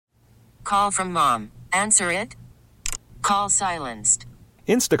Call from mom. Answer it. Call silenced.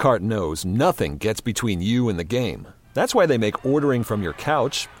 Instacart knows nothing gets between you and the game. That's why they make ordering from your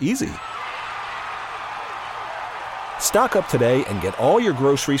couch easy. Stock up today and get all your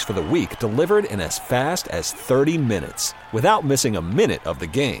groceries for the week delivered in as fast as 30 minutes without missing a minute of the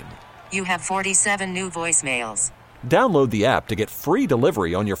game. You have 47 new voicemails. Download the app to get free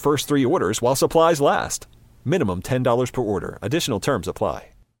delivery on your first 3 orders while supplies last. Minimum $10 per order. Additional terms apply.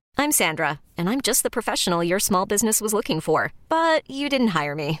 I'm Sandra, and I'm just the professional your small business was looking for. But you didn't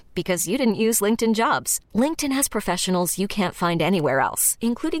hire me because you didn't use LinkedIn Jobs. LinkedIn has professionals you can't find anywhere else,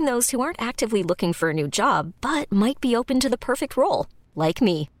 including those who aren't actively looking for a new job, but might be open to the perfect role, like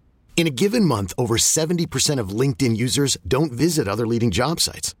me. In a given month, over 70% of LinkedIn users don't visit other leading job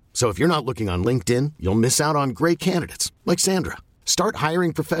sites. So if you're not looking on LinkedIn, you'll miss out on great candidates like Sandra. Start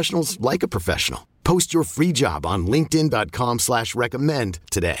hiring professionals like a professional. Post your free job on linkedin.com/recommend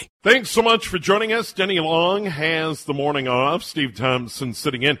today. Thanks so much for joining us. Denny Long has the morning off. Steve Thompson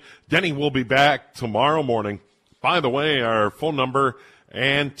sitting in. Denny will be back tomorrow morning. By the way, our phone number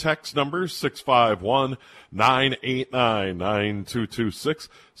and text number, 651-989-9226,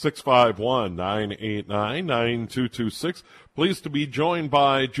 651-989-9226. Pleased to be joined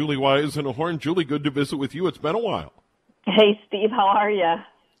by Julie Weisenhorn. Julie, good to visit with you. It's been a while. Hey, Steve, how are you?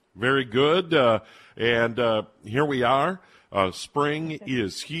 Very good. And here we are. Spring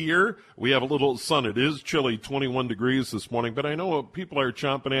is here. We have a little sun. It is chilly, 21 degrees this morning, but I know people are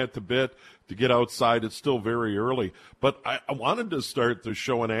chomping at the bit to get outside. It's still very early. But I wanted to start the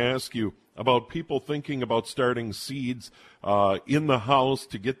show and ask you about people thinking about starting seeds in the house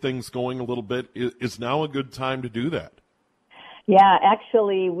to get things going a little bit. Is now a good time to do that? Yeah,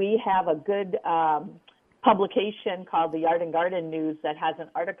 actually, we have a good publication called the Yard and Garden News that has an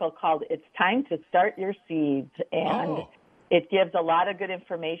article called "It's Time to Start Your Seeds," and it gives a lot of good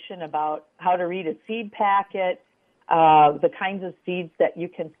information about how to read a seed packet, the kinds of seeds that you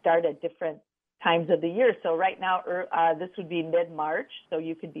can start at different times of the year. So right now, this would be mid-March, so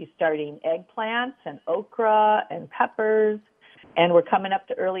you could be starting eggplants and okra and peppers, and we're coming up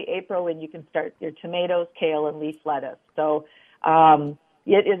to early April when you can start your tomatoes, kale, and leaf lettuce. So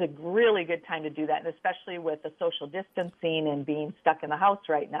it is a really good time to do that, and especially with the social distancing and being stuck in the house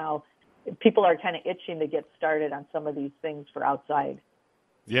right now, people are kind of itching to get started on some of these things for outside.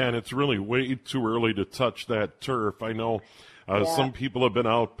 Yeah, and it's really way too early to touch that turf. I know some people have been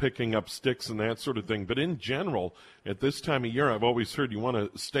out picking up sticks and that sort of thing, but in general, at this time of year, I've always heard you want to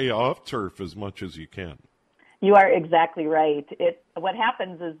stay off turf as much as you can. You are exactly right. What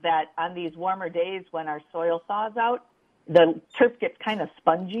happens is that on these warmer days when our soil thaws out, the turf gets kind of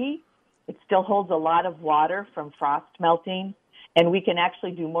spongy. It still holds a lot of water from frost melting, and we can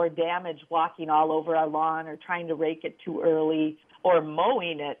actually do more damage walking all over our lawn or trying to rake it too early or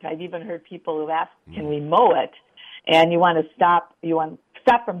mowing it. I've even heard people who ask, can we mow it? And you want to stop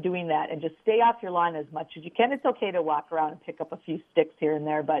from doing that and just stay off your lawn as much as you can. It's okay to walk around and pick up a few sticks here and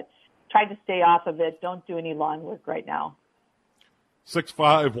there, but try to stay off of it. Don't do any lawn work right now.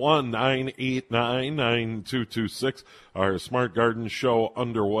 651-989-9226. Our Smart Garden Show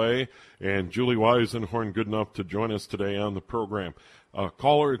underway, and Julie Weisenhorn good enough to join us today on the program.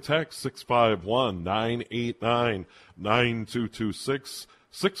 Call or text 651-989-9226,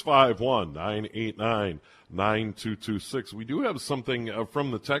 651-989-9226. We do have something from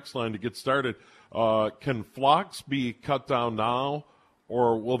the text line to get started. Can phlox be cut down now,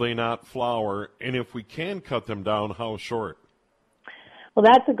 or will they not flower? And if we can cut them down, how short? Well,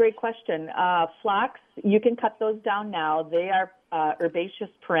 that's a great question. Phlox, you can cut those down now. They are herbaceous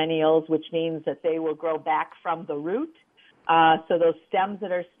perennials, which means that they will grow back from the root. So those stems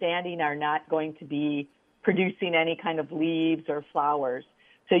that are standing are not going to be producing any kind of leaves or flowers.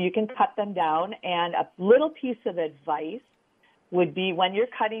 So you can cut them down. And a little piece of advice would be when you're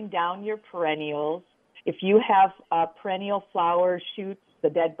cutting down your perennials, if you have perennial flower shoots, the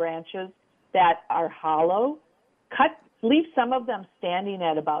dead branches that are hollow, leave some of them standing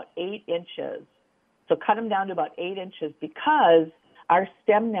at about 8 inches. So cut them down to about 8 inches because our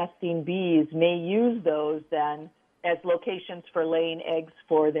stem nesting bees may use those then as locations for laying eggs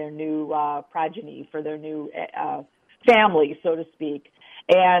for their new progeny, for their new family, so to speak.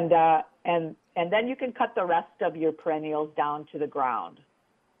 And then you can cut the rest of your perennials down to the ground.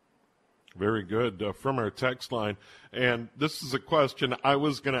 Very good. From our text line, and this is a question I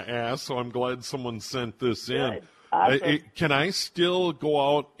was going to ask, so I'm glad someone sent this in. Awesome. Can I still go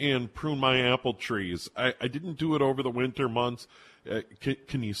out and prune my apple trees? I didn't do it over the winter months.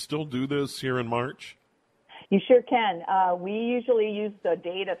 Can you still do this here in March? You sure can. We usually use the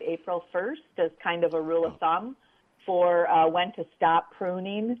date of April 1st as kind of a rule of thumb for when to stop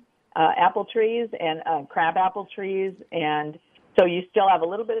pruning. apple trees and crab apple trees, and so you still have a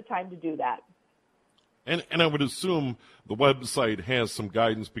little bit of time to do that. And I would assume the website has some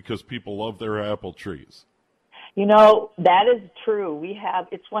guidance because people love their apple trees. You know, that is true.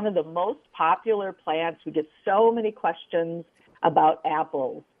 It's one of the most popular plants. We get so many questions about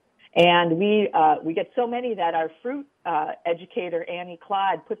apples. And we get so many that our fruit educator, Annie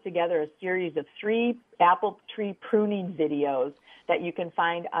Claude, put together a series of 3 apple tree pruning videos that you can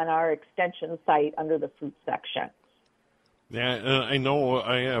find on our extension site under the fruit section. Yeah, I know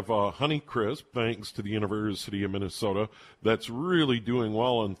I have Honeycrisp, thanks to the University of Minnesota, that's really doing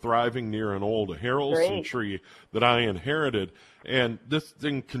well and thriving near an old Harrelson tree that I inherited. And this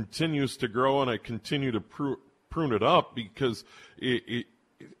thing continues to grow, and I continue to prune it up because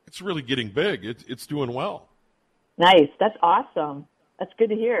it's really getting big. It's doing well. Nice. That's awesome. That's good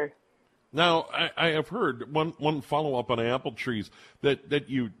to hear. Now, I have heard one follow-up on apple trees that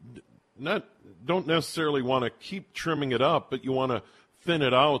you don't necessarily want to keep trimming it up, but you want to thin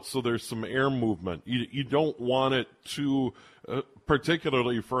it out so there's some air movement. You don't want it too,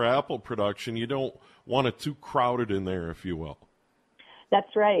 particularly for apple production, you don't want it too crowded in there, if you will.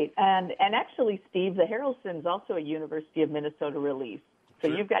 That's right. And actually, Steve, the Harrelson's also a University of Minnesota release. So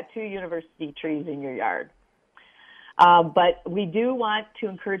You've got 2 university trees in your yard. But we do want to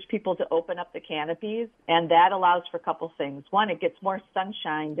encourage people to open up the canopies, and that allows for a couple things. One, it gets more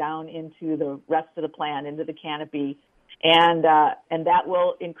sunshine down into the rest of the plant, into the canopy, and that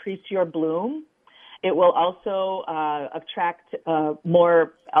will increase your bloom. It will also allow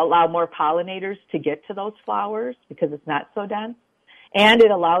more pollinators to get to those flowers because it's not so dense. And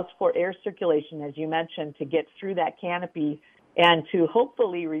it allows for air circulation, as you mentioned, to get through that canopy and to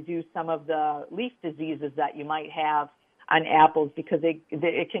hopefully reduce some of the leaf diseases that you might have on apples, because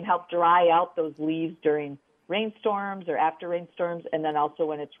it can help dry out those leaves during rainstorms or after rainstorms, and then also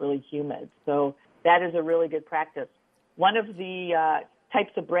when it's really humid. So that is a really good practice. One of the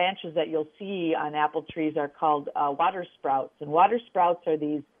types of branches that you'll see on apple trees are called water sprouts. And water sprouts are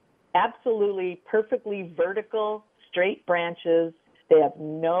these absolutely perfectly vertical, straight branches. They have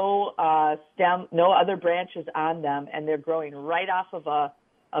no stem, no other branches on them, and they're growing right off of a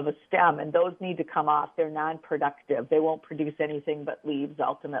stem, and those need to come off. They're non-productive. They won't produce anything but leaves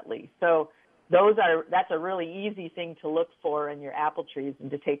ultimately. So that's a really easy thing to look for in your apple trees and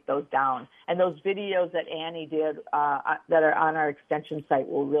to take those down. And those videos that Annie did that are on our extension site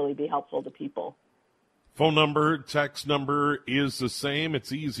will really be helpful to people. Phone number, text number is the same.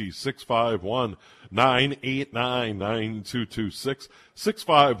 It's easy, 651-989-9226,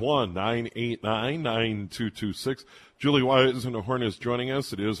 651-989-9226. Julie Weisenhorn is joining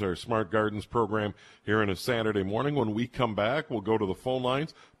us. It is our Smart Gardens program here on a Saturday morning. When we come back, we'll go to the phone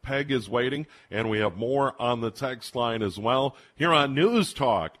lines. Peg is waiting, and we have more on the text line as well here on News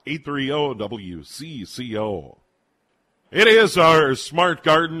Talk, 830-WCCO. It is our Smart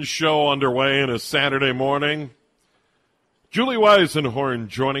Gardens show underway on a Saturday morning. Julie Weisenhorn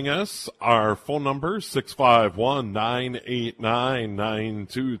joining us. Our phone number,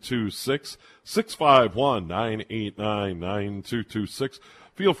 651-989-9226, 651-989-9226.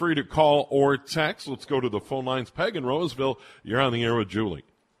 Feel free to call or text. Let's go to the phone lines. Peg in Roseville, you're on the air with Julie.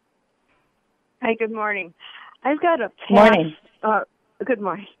 Hi, good morning. I've got a path. Morning. Good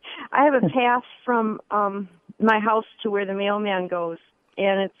morning. I have a path from my house to where the mailman goes,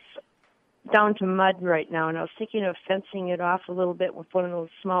 and it's down to mud right now, and I was thinking of fencing it off a little bit with one of those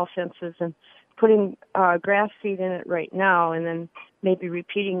small fences and putting grass seed in it right now, and then maybe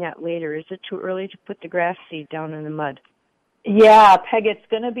repeating that later. Is it too early to put the grass seed down in the mud? Yeah, Peg, it's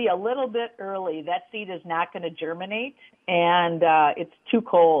going to be a little bit early. That seed is not going to germinate, and it's too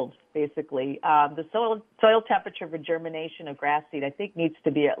cold, basically. The soil temperature for germination of grass seed, I think, needs to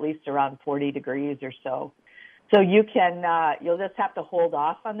be at least around 40 degrees or so. So you can, you'll just have to hold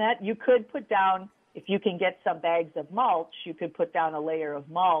off on that. You could put down, if you can get some bags of mulch, you could put down a layer of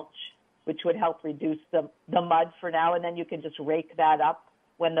mulch, which would help reduce the mud for now, and then you can just rake that up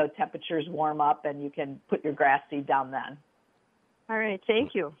when the temperatures warm up, and you can put your grass seed down then. All right,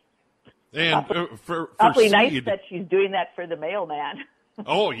 thank you. And for awfully seed, nice that she's doing that for the mailman.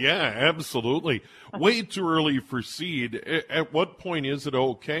 Oh, yeah, absolutely. Way too early for seed. At what point is it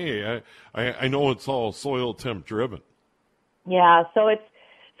okay? I know it's all soil temp driven. Yeah, so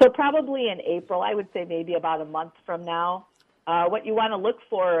probably in April. I would say maybe about a month from now. What you want to look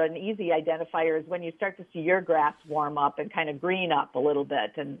for, an easy identifier, is when you start to see your grass warm up and kind of green up a little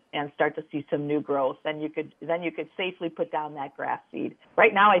bit and start to see some new growth. Then you could safely put down that grass seed.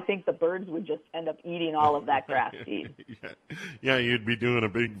 Right now, I think the birds would just end up eating all of that grass seed. Yeah, you'd be doing a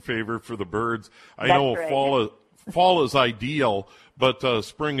big favor for the birds. I That's know right. fall is ideal, but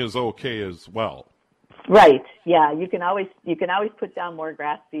spring is okay as well. Right. Yeah. You can always put down more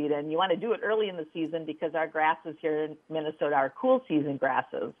grass seed, and you want to do it early in the season because our grasses here in Minnesota are cool season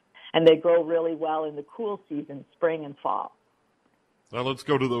grasses, and they grow really well in the cool season, spring and fall. Now let's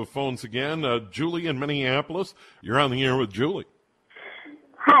go to the phones again. Julie in Minneapolis, you're on the air with Julie.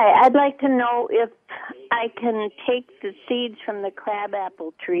 Hi, I'd like to know if I can take the seeds from the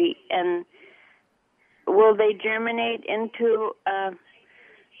crabapple tree and will they germinate into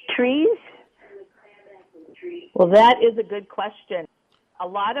trees? Well, that is a good question. A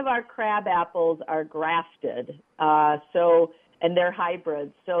lot of our crab apples are grafted, and they're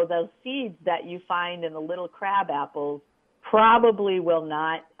hybrids. So those seeds that you find in the little crab apples probably will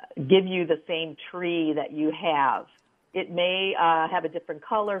not give you the same tree that you have. It may have a different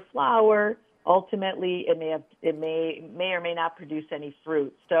color flower. Ultimately, it may or may not produce any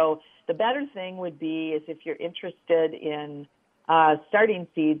fruit. So the better thing would be is if you're interested in starting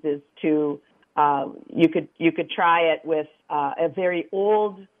seeds is to you could try it with a very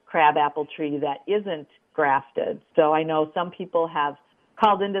old crabapple tree that isn't grafted. So I know some people have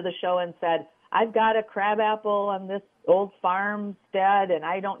called into the show and said, I've got a crabapple on this old farmstead, and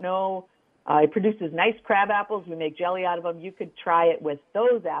I don't know. It produces nice crab apples. We make jelly out of them. You could try it with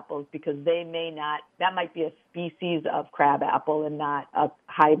those apples because they may not. That might be a species of crab apple and not a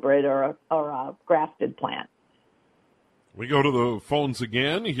hybrid or a grafted plant. We go to the phones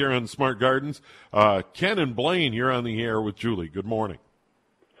again here on Smart Gardens. Ken and Blaine, you're on the air with Julie. Good morning.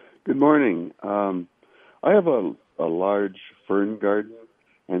 Good morning. I have a large fern garden,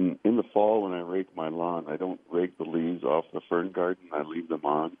 and in the fall when I rake my lawn, I don't rake the leaves off the fern garden. I leave them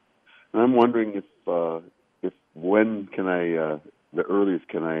on. And I'm wondering if when can I, the earliest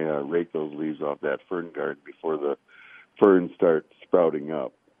can I rake those leaves off that fern garden before the ferns start sprouting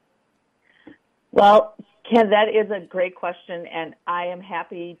up? Well, Ken, that is a great question, and I am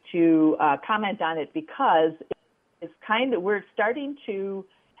happy to comment on it because it's we're starting to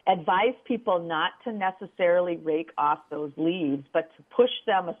advise people not to necessarily rake off those leaves, but to push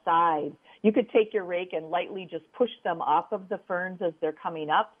them aside. You could take your rake and lightly just push them off of the ferns as they're coming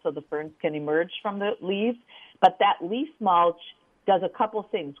up so the ferns can emerge from the leaves. But that leaf mulch does a couple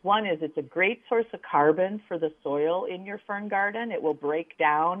things. One is it's a great source of carbon for the soil in your fern garden. It will break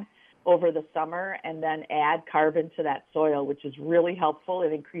down over the summer and then add carbon to that soil, which is really helpful.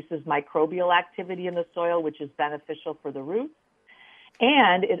 It increases microbial activity in the soil, which is beneficial for the roots.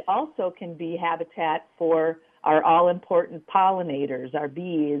 And it also can be habitat for our all-important pollinators, our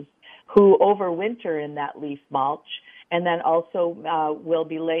bees, who overwinter in that leaf mulch and then also will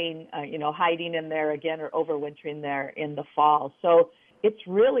be laying, hiding in there again or overwintering there in the fall. So it's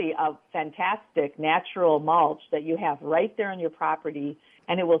really a fantastic natural mulch that you have right there on your property,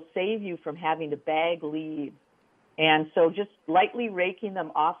 and it will save you from having to bag leaves. And so just lightly raking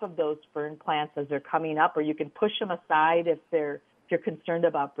them off of those fern plants as they're coming up, or you can push them aside if you're concerned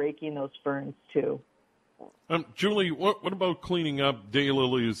about breaking those ferns too. Julie, what about cleaning up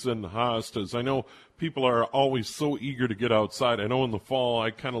daylilies and hostas? I know people are always so eager to get outside. I know in the fall I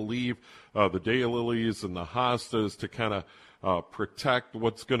kind of leave the daylilies and the hostas to kind of protect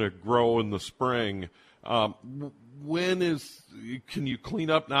what's going to grow in the spring. Can you clean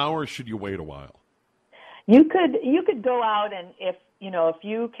up now, or should you wait a while? You could go out, and if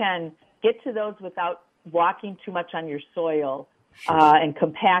you can get to those without walking too much on your soil, sure, and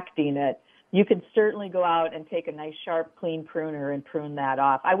compacting it, you can certainly go out and take a nice sharp clean pruner and prune that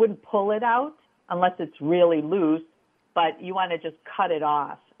off. I wouldn't pull it out unless it's really loose, but you want to just cut it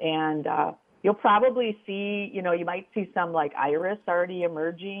off. And you'll probably see, you might see some like iris already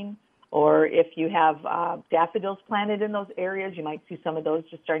emerging, or if you have daffodils planted in those areas, you might see some of those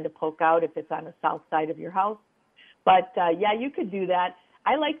just starting to poke out if it's on the south side of your house. But you could do that.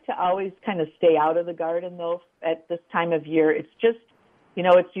 I like to always kind of stay out of the garden, though, at this time of year. It's just,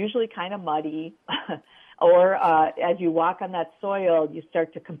 it's usually kind of muddy, or as you walk on that soil, you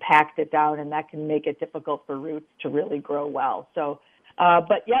start to compact it down, and that can make it difficult for roots to really grow well. So,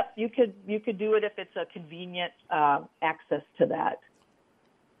 but yep, you could do it if it's a convenient access to that.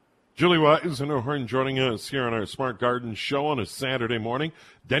 Julie Weisenhorn joining us here on our Smart Garden show on a Saturday morning.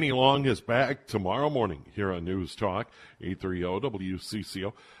 Denny Long is back tomorrow morning here on News Talk, 830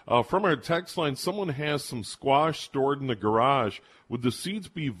 WCCO. From our text line, someone has some squash stored in the garage. Would the seeds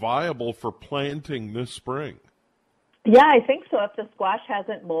be viable for planting this spring? Yeah, I think so. If the squash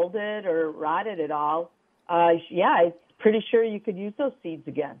hasn't molded or rotted at all, I'm pretty sure you could use those seeds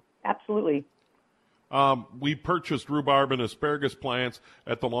again. Absolutely. We purchased rhubarb and asparagus plants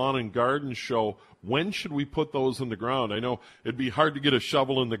at the Lawn and Garden Show. When should we put those in the ground? I know it'd be hard to get a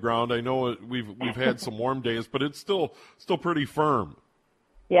shovel in the ground. I know we've had some warm days, but it's still pretty firm.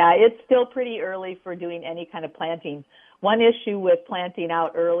 Yeah, it's still pretty early for doing any kind of planting. One issue with planting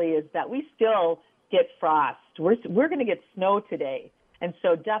out early is that we still get frost. We're going to get snow today, and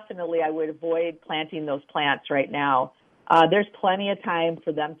so definitely I would avoid planting those plants right now. There's plenty of time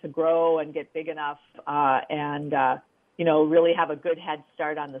for them to grow and get big enough and really have a good head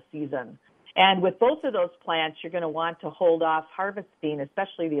start on the season. And with both of those plants, you're going to want to hold off harvesting,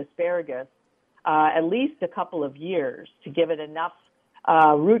 especially the asparagus, at least a couple of years to give it enough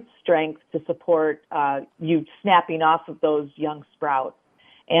root strength to support you snapping off of those young sprouts.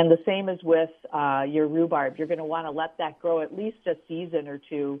 And the same as with your rhubarb. You're going to want to let that grow at least a season or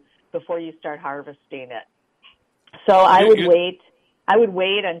two before you start harvesting it. So I would wait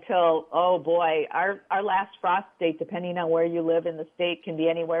until, our last frost date, depending on where you live in the state, can be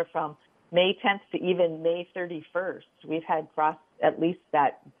anywhere from May 10th to even May 31st. We've had frost at least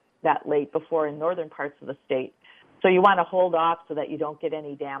that late before in northern parts of the state. So you want to hold off so that you don't get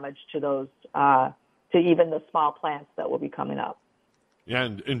any damage to those, to even the small plants that will be coming up. Yeah,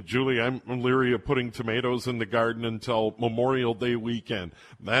 and Julie, I'm leery of putting tomatoes in the garden until Memorial Day weekend.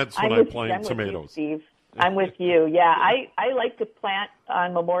 That's when I plant tomatoes. With you, Steve. I'm with you. Yeah, I like to plant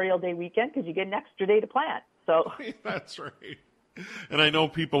on Memorial Day weekend because you get an extra day to plant. So that's right. And I know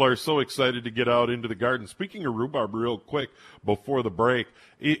people are so excited to get out into the garden. Speaking of rhubarb, real quick before the break,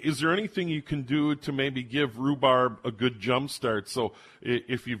 is there anything you can do to maybe give rhubarb a good jump start? So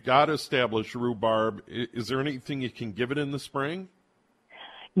if you've got established rhubarb, is there anything you can give it in the spring?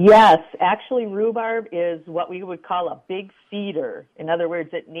 Yes, actually rhubarb is what we would call a big feeder. In other words,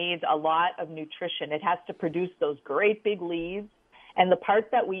 it needs a lot of nutrition. It has to produce those great big leaves. And the part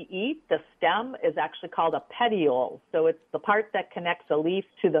that we eat, the stem, is actually called a petiole. So it's the part that connects a leaf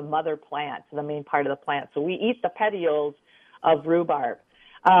to the mother plant, to the main part of the plant. So we eat the petioles of rhubarb.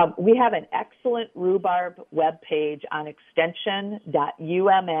 We have an excellent rhubarb webpage on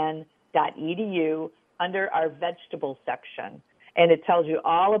extension.umn.edu under our vegetable section. And it tells you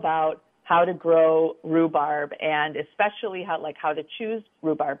all about how to grow rhubarb and especially how to choose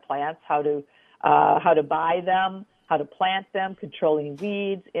rhubarb plants, how to buy them, how to plant them, controlling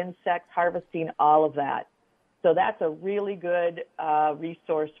weeds, insects, harvesting, all of that. So that's a really good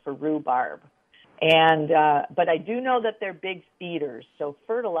resource for rhubarb. And but I do know that they're big feeders. So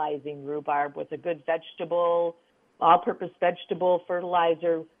fertilizing rhubarb with a good vegetable, all-purpose vegetable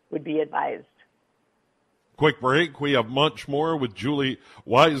fertilizer would be advised. Quick break. We have much more with Julie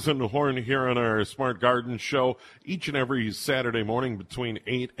Weisenhorn here on our Smart Garden Show each and every Saturday morning between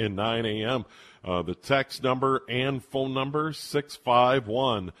 8 and 9 a.m. The text number and phone number,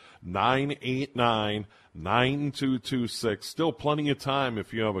 651-989-9226. Still plenty of time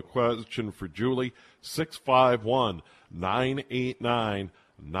if you have a question for Julie, 651-989-9226.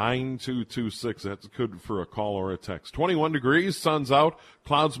 9226. That's good for a call or a text. 21 degrees, sun's out.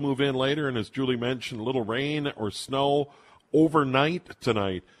 Clouds move in later, and as Julie mentioned, a little rain or snow overnight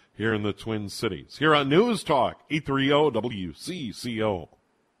tonight here in the Twin Cities. Here on News Talk, 830 WCCO.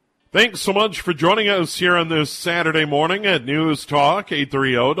 Thanks so much for joining us here on this Saturday morning at News Talk,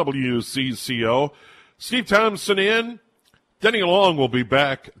 830 WCCO. Steve Thompson in. Denny Long will be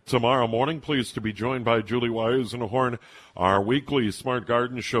back tomorrow morning. Pleased to be joined by Julie Weisenhorn, our weekly Smart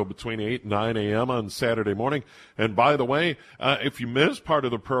Garden Show between 8 and 9 a.m. on Saturday morning. And by the way, if you missed part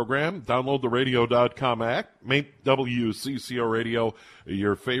of the program, download the radio.com app, make WCCO Radio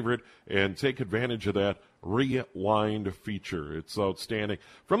your favorite, and take advantage of that rewind feature. It's outstanding.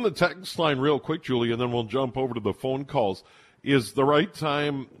 From the text line real quick, Julie, and then we'll jump over to the phone calls. Is the right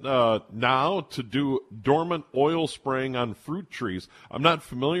time now to do dormant oil spraying on fruit trees? I'm not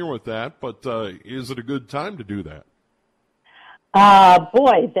familiar with that, but is it a good time to do that?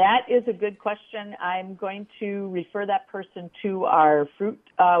 Boy, that is a good question. I'm going to refer that person to our fruit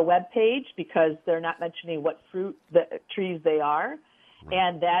webpage because they're not mentioning what fruit trees they are. Right.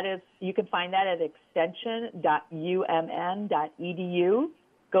 And that is, you can find that at extension.umn.edu.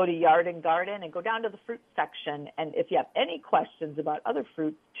 Go to Yard and Garden and go down to the fruit section. And if you have any questions about other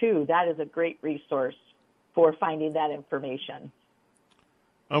fruits, too, that is a great resource for finding that information.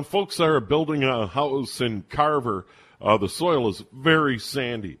 Folks that are building a house in Carver, the soil is very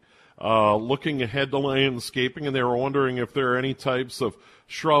sandy. Looking ahead to landscaping, and they were wondering if there are any types of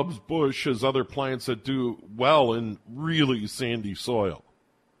shrubs, bushes, other plants that do well in really sandy soil.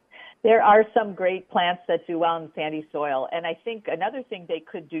 There are some great plants that do well in sandy soil. And I think another thing they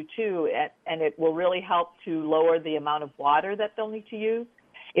could do, too, and it will really help to lower the amount of water that they'll need to use,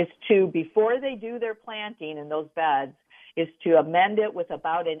 is to, before they do their planting in those beds, is to amend it with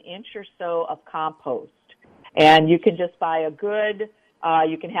about an inch or so of compost. And you can just buy a good,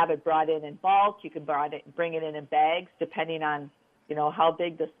 you can have it brought in bulk, you can bring it in bags, depending on, how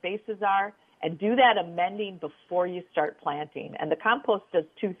big the spaces are, and do that amending before you start planting. And the compost does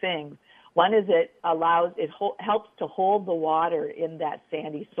two things. One is it helps to hold the water in that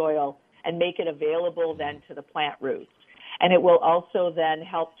sandy soil and make it available then to the plant roots. And it will also then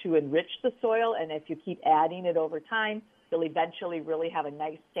help to enrich the soil, and if you keep adding it over time, you'll eventually really have a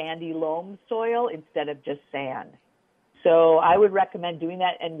nice sandy loam soil instead of just sand. So I would recommend doing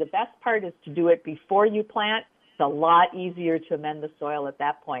that, and the best part is to do it before you plant. It's a lot easier to amend the soil at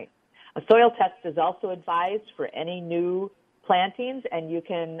that point. A soil test is also advised for any new plantings, and you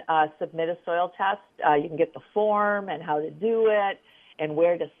can submit a soil test. You can get the form and how to do it and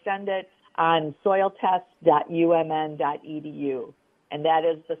where to send it on soiltest.umn.edu. And that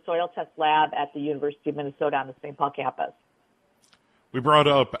is the soil test lab at the University of Minnesota on the St. Paul campus. We brought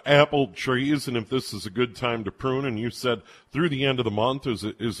up apple trees, and if this is a good time to prune, and you said through the end of the month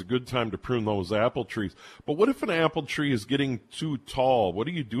is a good time to prune those apple trees. But what if an apple tree is getting too tall? What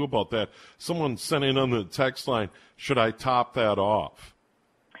do you do about that? Someone sent in on the text line, should I top that off?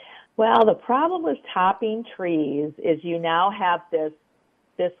 Well, the problem with topping trees is you now have this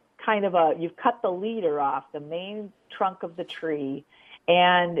kind of you've cut the leader off, the main trunk of the tree,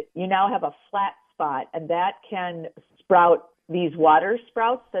 and you now have a flat spot, and that can sprout these water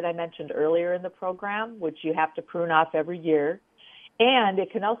sprouts that I mentioned earlier in the program, which you have to prune off every year. And it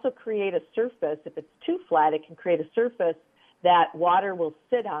can also create a surface. If it's too flat, it can create a surface that water will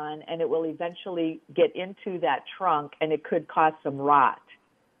sit on, and it will eventually get into that trunk, and it could cause some rot,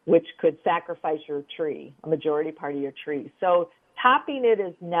 which could sacrifice your tree, a majority part of your tree. So topping it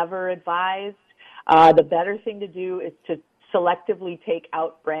is never advised. The better thing to do is to selectively take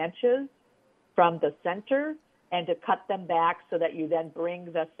out branches from the center and to cut them back so that you then bring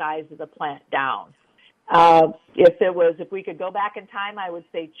the size of the plant down. If we could go back in time, I would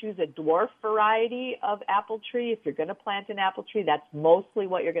say choose a dwarf variety of apple tree. If you're going to plant an apple tree, that's mostly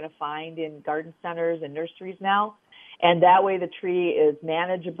what you're going to find in garden centers and nurseries now. And that way the tree is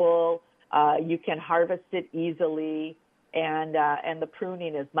manageable. You can harvest it easily, and the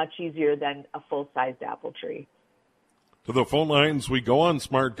pruning is much easier than a full-sized apple tree. To the phone lines we go on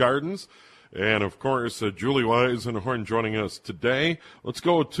Smart Gardens. And, of course, Julie Weisenhorn joining us today. Let's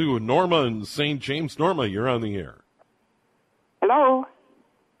go to Norma in St. James. Norma, you're on the air. Hello.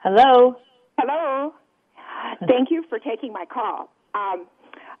 Hello. Hello. Thank you for taking my call. I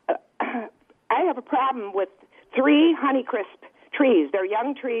have a problem with 3 Honeycrisp trees. They're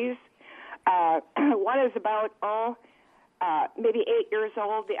young trees. One is about, maybe 8 years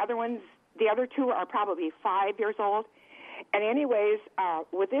old. The other 2 are probably 5 years old. And anyways,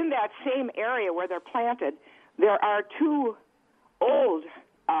 within that same area where they're planted, there are 2 old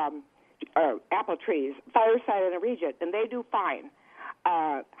apple trees, Fireside and Regent, and they do fine.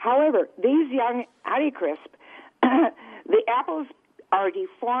 However, these young Honeycrisp, the apples are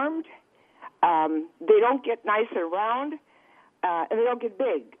deformed. They don't get nice and round, and they don't get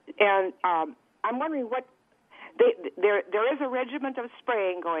big. And I'm wondering what there is a regimen of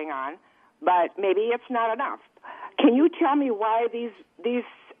spraying going on, but maybe it's not enough. Can you tell me why these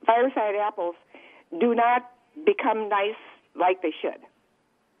Fireside apples do not become nice like they should?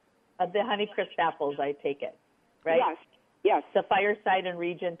 The Honeycrisp apples, I take it, right? Yes. The Fireside and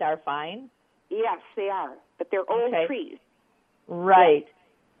Regent are fine? Yes, they are, but they're old trees. Right. Yes.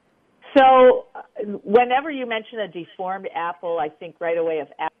 So whenever you mention a deformed apple, I think right away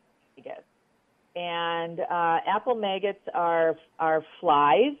of apple maggots. And apple maggots are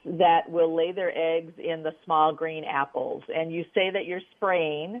flies that will lay their eggs in the small green apples. And you say that you're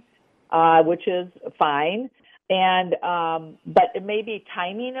spraying, which is fine. And but it may be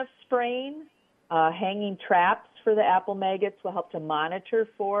timing of spraying. Hanging traps for the apple maggots will help to monitor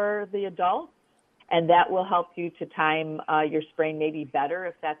for the adults, and that will help you to time your spraying maybe better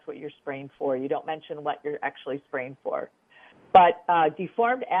if that's what you're spraying for. You don't mention what you're actually spraying for. But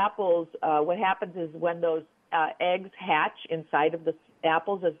deformed apples, what happens is when those eggs hatch inside of the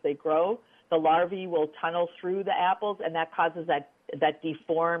apples as they grow, the larvae will tunnel through the apples, and that causes that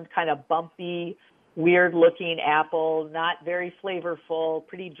deformed, kind of bumpy, weird-looking apple, not very flavorful,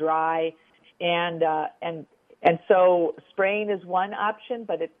 pretty dry, and so spraying is one option,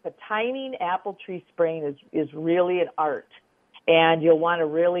 but the timing apple tree spraying is really an art, and you'll want to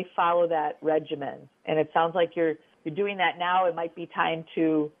really follow that regimen. And it sounds like you're doing that now. It might be time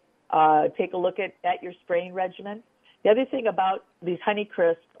to take a look at your spraying regimen. The other thing about these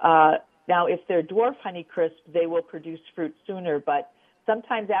Honeycrisp, now if they're dwarf Honeycrisp, they will produce fruit sooner, but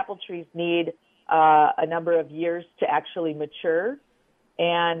sometimes apple trees need a number of years to actually mature.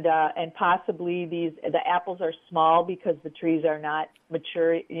 And possibly the apples are small because the trees are not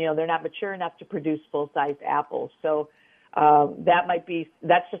mature. They're not mature enough to produce full-size apples. So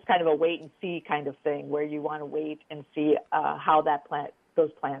that's just kind of a wait and see kind of thing, where you want to wait and see how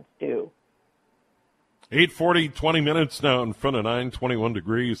those plants do. 8:40, 20 minutes now in front of 9, 21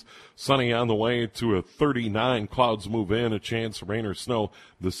 degrees. Sunny on the way to a 39. Clouds move in, a chance of rain or snow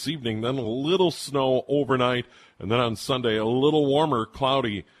this evening. Then a little snow overnight. And then on Sunday, a little warmer,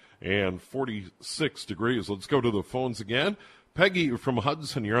 cloudy, and 46 degrees. Let's go to the phones again. Peggy from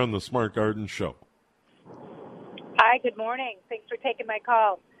Hudson, you're on the Smart Garden Show. Hi, good morning. Thanks for taking my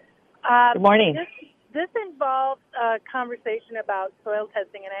call. Good morning. This involves a conversation about soil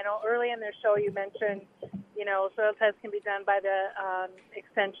testing, and I know early in the show you mentioned, soil tests can be done by the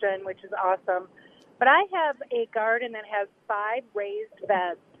extension, which is awesome. But I have a garden that has 5 raised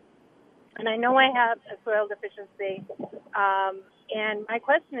beds, and I know I have a soil deficiency. And my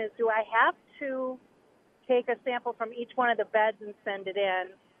question is, do I have to take a sample from each one of the beds and send it in?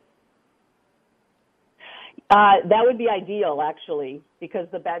 That would be ideal, actually, because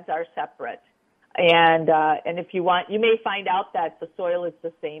the beds are separate. And if you want, you may find out that the soil is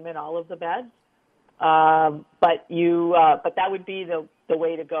the same in all of the beds. But that would be the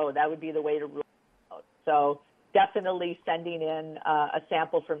way to go. That would be the way to rule it out. So definitely sending in a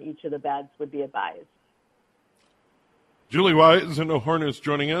sample from each of the beds would be advised. Julie Wise and Horn is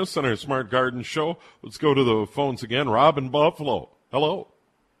joining us on our Smart Garden Show. Let's go to the phones again. Rob in Buffalo. Hello.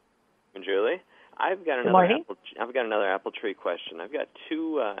 Julie, I've got another apple tree question. I've got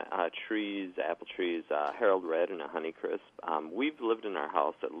 2 apple trees, Harold Red and a Honeycrisp. We've lived in our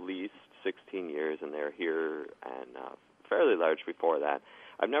house at least 16 years, and they're here and fairly large before that.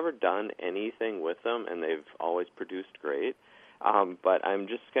 I've never done anything with them, and they've always produced great. But I'm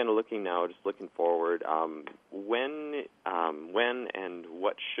just kind of looking forward. When and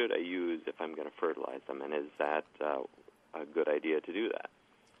what should I use if I'm going to fertilize them, and is that a good idea to do that?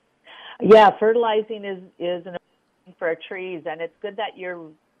 Yeah, fertilizing is an important thing for our trees, and it's good that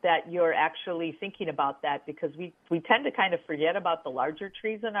you're actually thinking about that, because we tend to kind of forget about the larger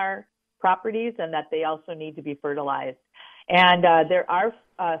trees in our properties and that they also need to be fertilized. And there are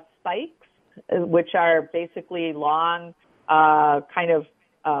spikes, which are basically long, kind of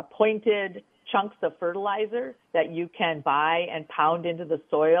pointed chunks of fertilizer that you can buy and pound into the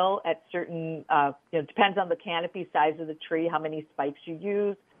soil at certain, it depends on the canopy size of the tree, how many spikes you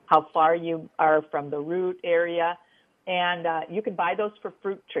use, how far you are from the root area. And you can buy those for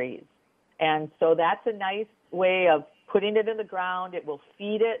fruit trees. And so that's a nice way of putting it in the ground. It will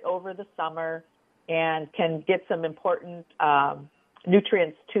feed it over the summer and can get some important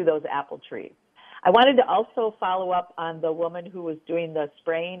nutrients to those apple trees. I wanted to also follow up on the woman who was doing the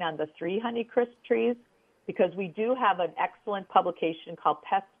spraying on the 3 Honeycrisp trees, because we do have an excellent publication called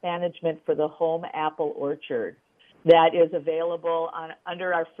Pest Management for the Home Apple Orchard that is available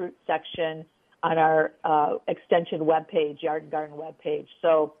under our fruit section on our extension webpage, Yard and Garden webpage.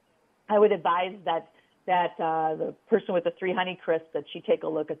 So I would advise that the person with the 3 Honeycrisp, that she take a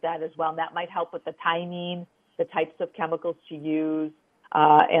look at that as well. And that might help with the timing, the types of chemicals to use,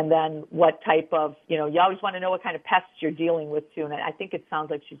 and then what type of, you always want to know what kind of pests you're dealing with too. And I think it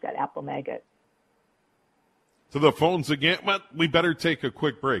sounds like she's got apple maggot. To the phones again, but we better take a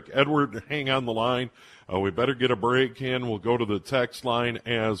quick break. Edward, hang on the line. We better get a break in. We'll go to the text line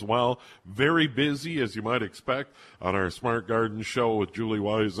as well. Very busy, as you might expect, on our Smart Garden Show with Julie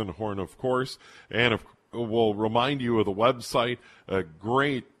Weisenhorn, of course. And we'll remind you of the website, a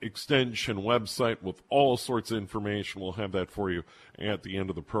great extension website with all sorts of information. We'll have that for you at the end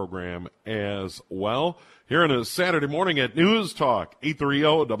of the program as well. Here on a Saturday morning at News Talk,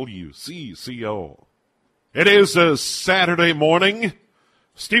 830 WCCO. It is a Saturday morning.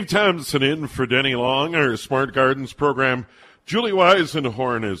 Steve Thompson in for Denny Long, our Smart Gardens program. Julie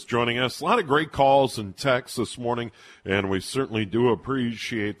Weisenhorn is joining us. A lot of great calls and texts this morning, and we certainly do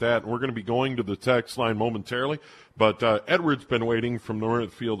appreciate that. We're going to be going to the text line momentarily, but Edward's been waiting from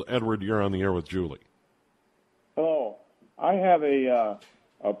Northfield. Edward, you're on the air with Julie. Hello. I have a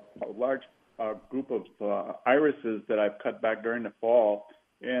large group of irises that I've cut back during the fall,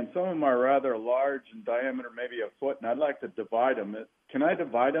 and some of them are rather large in diameter, maybe a foot, and I'd like to divide them. Can I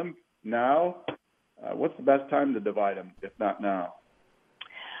divide them now? What's the best time to divide them, if not now?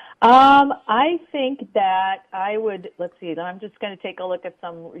 I think that I would, let's see, I'm just going to take a look at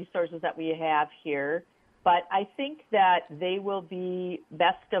some resources that we have here, but I think that they will be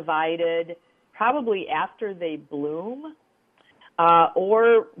best divided probably after they bloom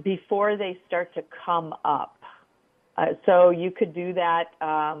or before they start to come up. So you could do that.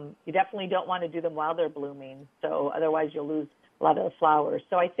 You definitely don't want to do them while they're blooming, so otherwise you'll lose a lot of the flowers.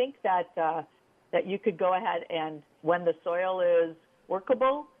 So I think that that you could go ahead and, when the soil is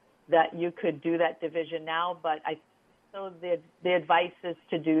workable, that you could do that division now. But the advice is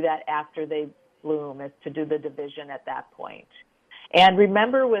to do that after they bloom, is to do the division at that point. And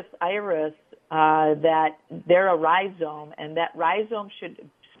remember with iris that they're a rhizome, and that rhizome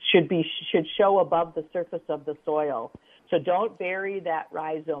should show above the surface of the soil. So don't bury that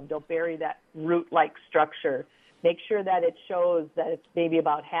rhizome. Don't bury that root-like structure. Make sure that it shows that it's maybe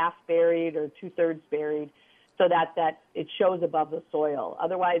about half buried or 2/3 buried, so that it shows above the soil.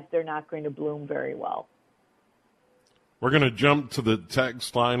 Otherwise, they're not going to bloom very well. We're going to jump to the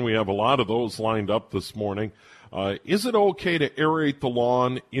text line. We have a lot of those lined up this morning. Is it okay to aerate the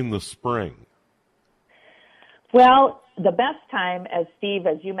lawn in the spring? Well, the best time, as Steve,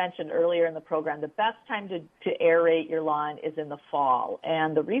 as you mentioned earlier in the program, the best time to aerate your lawn is in the fall.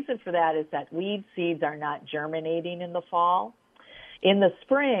 And the reason for that is that weed seeds are not germinating in the fall. In the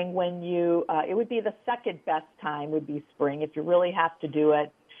spring, when it would be the second best time would be spring if you really have to do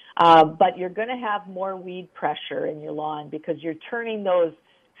it. But you're going to have more weed pressure in your lawn because you're turning those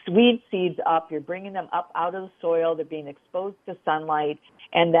weed seeds up. You're bringing them up out of the soil. They're being exposed to sunlight.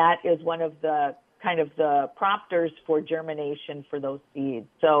 And that is one of the kind of the prompters for germination for those seeds.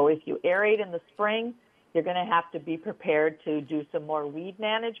 So if you aerate in the spring, you're going to have to be prepared to do some more weed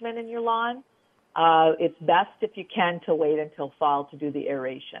management in your lawn. It's best if you can to wait until fall to do the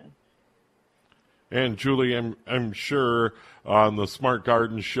aeration. And Julie, I'm sure on the Smart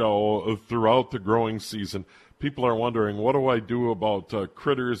Garden Show throughout the growing season, people are wondering, what do I do about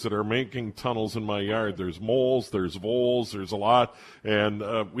critters that are making tunnels in my yard? There's moles, there's voles, there's a lot. And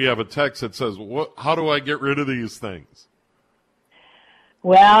we have a text that says, how do I get rid of these things?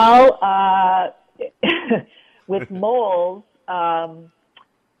 Well, with moles,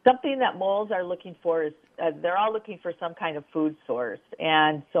 something that moles are looking for is they're all looking for some kind of food source.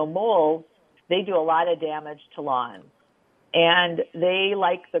 And so moles, they do a lot of damage to lawns. And they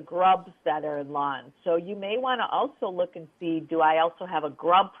like the grubs that are in lawns. So you may want to also look and see, do I also have a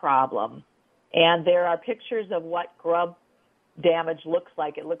grub problem? And there are pictures of what grub damage looks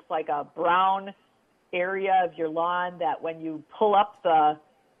like. It looks like a brown area of your lawn that when you pull up the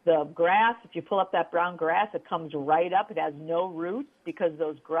grass, if you pull up that brown grass, it comes right up. It has no roots because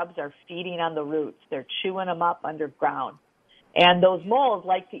those grubs are feeding on the roots. They're chewing them up underground. And those moles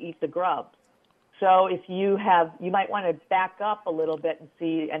like to eat the grubs. So if you might want to back up a little bit and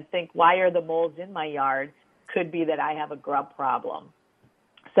see and think, why are the moles in my yard? Could be that I have a grub problem.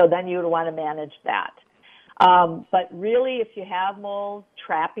 So then you would want to manage that. But really, if you have moles,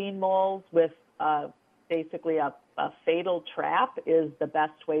 trapping moles with basically a fatal trap is the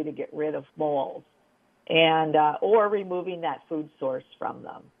best way to get rid of moles, and or removing that food source from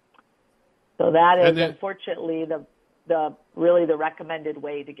them. So that is unfortunately the recommended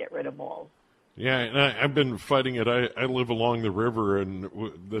way to get rid of moles. Yeah, and I've been fighting it. I live along the river, and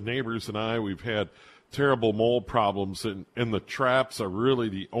the neighbors and I, we've had terrible mole problems, and the traps are really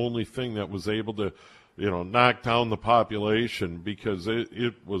the only thing that was able to, knock down the population, because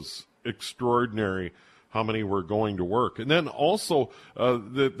it was extraordinary how many were going to work. And then also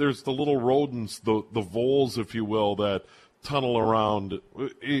there's the little rodents, the voles, if you will, that tunnel around.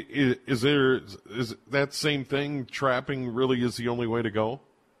 Is that same thing? Trapping really is the only way to go?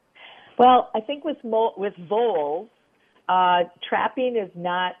 Well, I think with voles, trapping is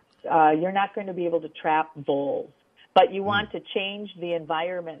not, you're not going to be able to trap voles, but you want to change the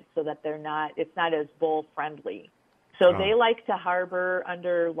environment so that it's not as vole friendly. So they like to harbor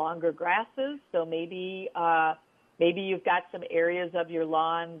under longer grasses. So maybe you've got some areas of your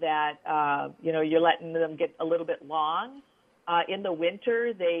lawn that, you're letting them get a little bit long. In the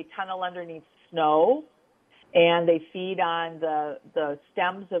winter, they tunnel underneath snow. And they feed on the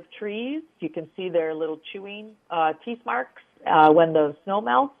stems of trees. You can see their little chewing teeth marks when the snow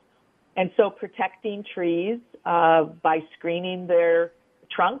melts. And so protecting trees by screening their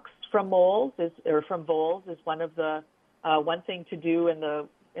trunks from moles from voles is one thing to do in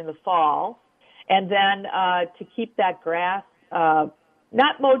the fall. And then to keep that grass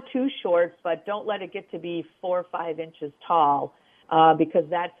not mowed too short, but don't let it get to be 4 or 5 inches tall. Because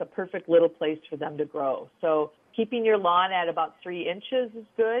that's a perfect little place for them to grow. So keeping your lawn at about 3 inches is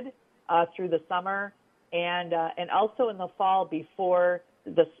good through the summer, and also in the fall before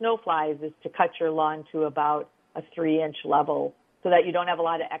the snow flies is to cut your lawn to about a 3-inch level so that you don't have a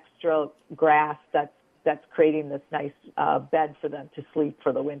lot of extra grass that's creating this nice bed for them to sleep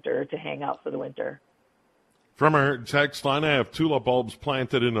for the winter, to hang out for the winter. From our text line, I have tulip bulbs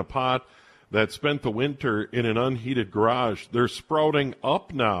planted in a pot. that spent the winter in an unheated garage. They're sprouting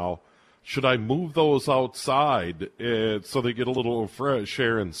up now. Should I move those outside so they get a little fresh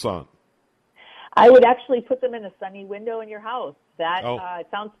air and sun? I would actually put them in a sunny window in your house. That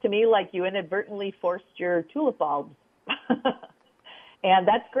sounds to me like you inadvertently forced your tulip bulbs. And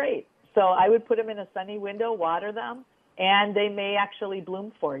that's great. So I would put them in a sunny window, water them, and they may actually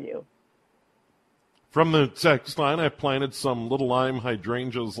bloom for you. From the text line, I planted some little lime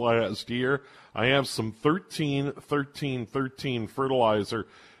hydrangeas last year. I have some 13-13-13 fertilizer.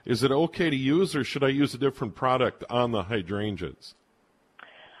 Is it okay to use, or should I use a different product on the hydrangeas?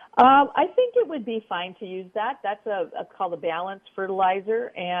 I think it would be fine to use that. That's called a balanced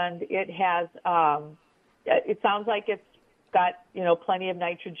fertilizer, and it has. It sounds like it's got plenty of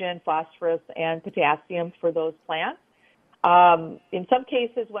nitrogen, phosphorus, and potassium for those plants. In some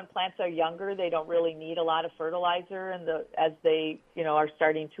cases, when plants are younger, they don't really need a lot of fertilizer, as they are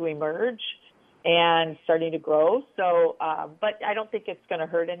starting to emerge and starting to grow. So, but I don't think it's going to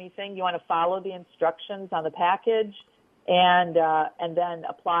hurt anything. You want to follow the instructions on the package. And then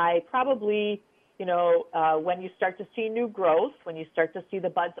apply probably, when you start to see new growth, when you start to see the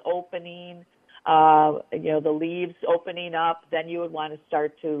buds opening, the leaves opening up, then you would want to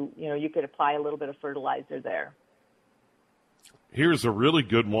start to, you could apply a little bit of fertilizer there. Here's a really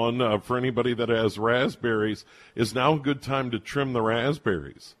good one for anybody that has raspberries. Is now a good time to trim the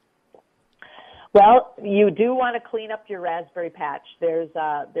raspberries? Well, you do want to clean up your raspberry patch. There's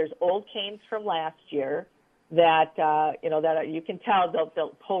old canes from last year that you can tell they'll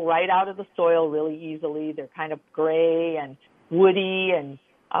pull right out of the soil really easily. They're kind of gray and woody and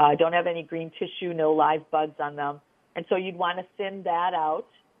don't have any green tissue, no live buds on them. And so you'd want to thin that out,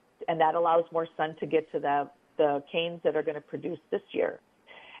 and that allows more sun to get to the canes that are going to produce this year.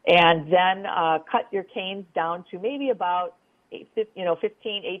 And then cut your canes down to maybe about 15,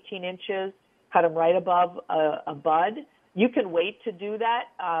 18 inches, cut them right above a bud. You can wait to do that.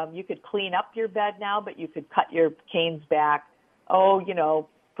 You could clean up your bed now, but you could cut your canes back,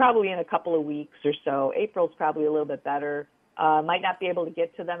 probably in a couple of weeks or so. April's probably a little bit better. Might not be able to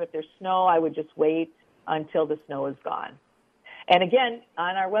get to them if there's snow. I would just wait until the snow is gone. And again,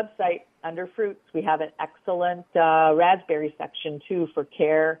 on our website, under fruits, we have an excellent raspberry section, too, for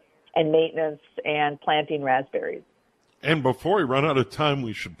care and maintenance and planting raspberries. And before we run out of time,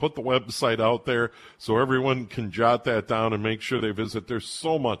 we should put the website out there so everyone can jot that down and make sure they visit. There's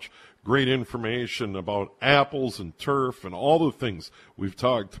so much great information about apples and turf and all the things we've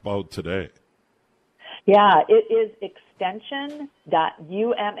talked about today. Yeah, it is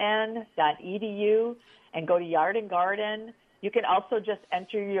extension.umn.edu, and go to Yard and Garden. You can also just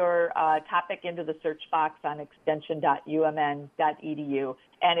enter your topic into the search box on extension.umn.edu,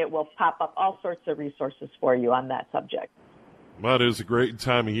 and it will pop up all sorts of resources for you on that subject. Well, it is a great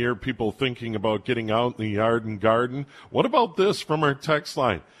time of year, people thinking about getting out in the yard and garden. What about this from our text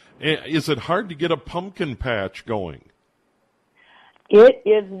line? Is it hard to get a pumpkin patch going? It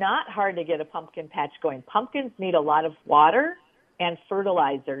is not hard to get a pumpkin patch going. Pumpkins need a lot of water and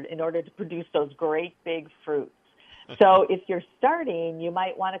fertilizer in order to produce those great big fruits. So if you're starting, you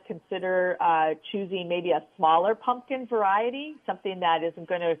might want to consider choosing maybe a smaller pumpkin variety, something that isn't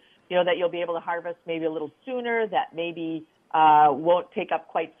going to, that you'll be able to harvest maybe a little sooner, that maybe won't take up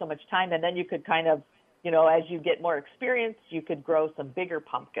quite so much time. And then you could kind of, as you get more experience, you could grow some bigger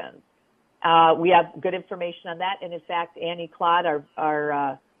pumpkins. We have good information on that. And in fact, Annie Claude,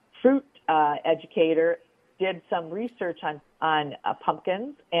 our fruit educator, did some research on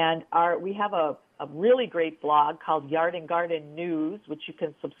pumpkins. And we have a really great blog called Yard and Garden News, which you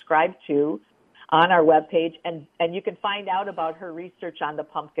can subscribe to on our webpage, and you can find out about her research on the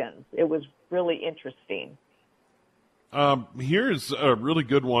pumpkins. It was really interesting. Here's a really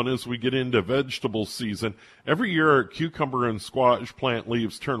good one as we get into vegetable season. Every year, our cucumber and squash plant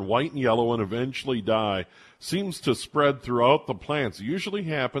leaves turn white and yellow and eventually die. Seems to spread throughout the plants. It usually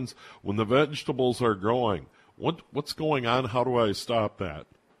happens when the vegetables are growing. What's going on? How do I stop that?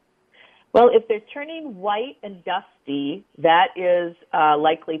 Well, if they're turning white and dusty, that is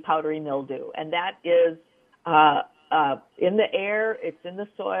likely powdery mildew, and that is in the air. It's in the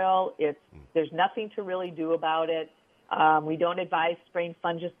soil. There's nothing to really do about it. We don't advise spraying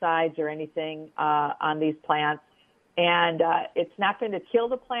fungicides or anything on these plants, and it's not going to kill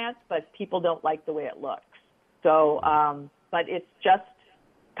the plants, but people don't like the way it looks. So, but it's just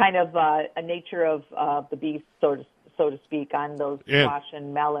kind of a nature of the beast, so to speak, on those squash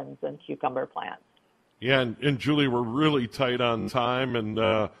and melons and cucumber plants. Yeah, and Julie, we're really tight on time,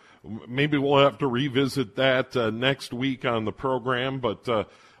 and maybe we'll have to revisit that next week on the program, but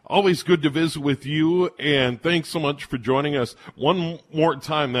always good to visit with you, and thanks so much for joining us. One more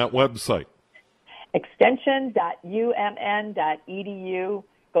time, that website. extension.umn.edu.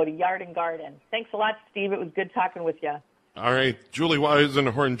 Go to Yard and Garden. Thanks a lot, Steve. It was good talking with you. All right. Julie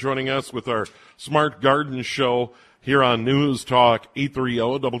Weisenhorn joining us with our Smart Garden Show here on News Talk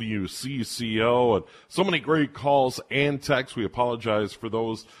 830 WCCO. And so many great calls and texts. We apologize for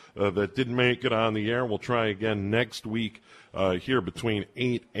those that didn't make it on the air. We'll try again next week here between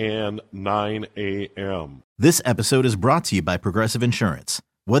 8 and 9 a.m. This episode is brought to you by Progressive Insurance.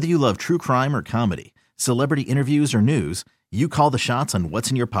 Whether you love true crime or comedy, celebrity interviews or news, you call the shots on what's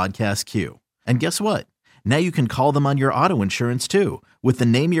in your podcast queue. And guess what? Now you can call them on your auto insurance too with the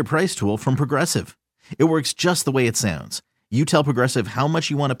Name Your Price tool from Progressive. It works just the way it sounds. You tell Progressive how much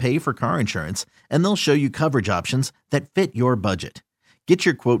you want to pay for car insurance, and they'll show you coverage options that fit your budget. Get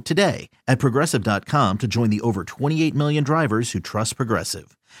your quote today at Progressive.com to join the over 28 million drivers who trust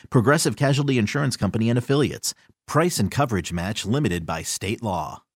Progressive. Progressive Casualty Insurance Company and Affiliates. Price and coverage match limited by state law.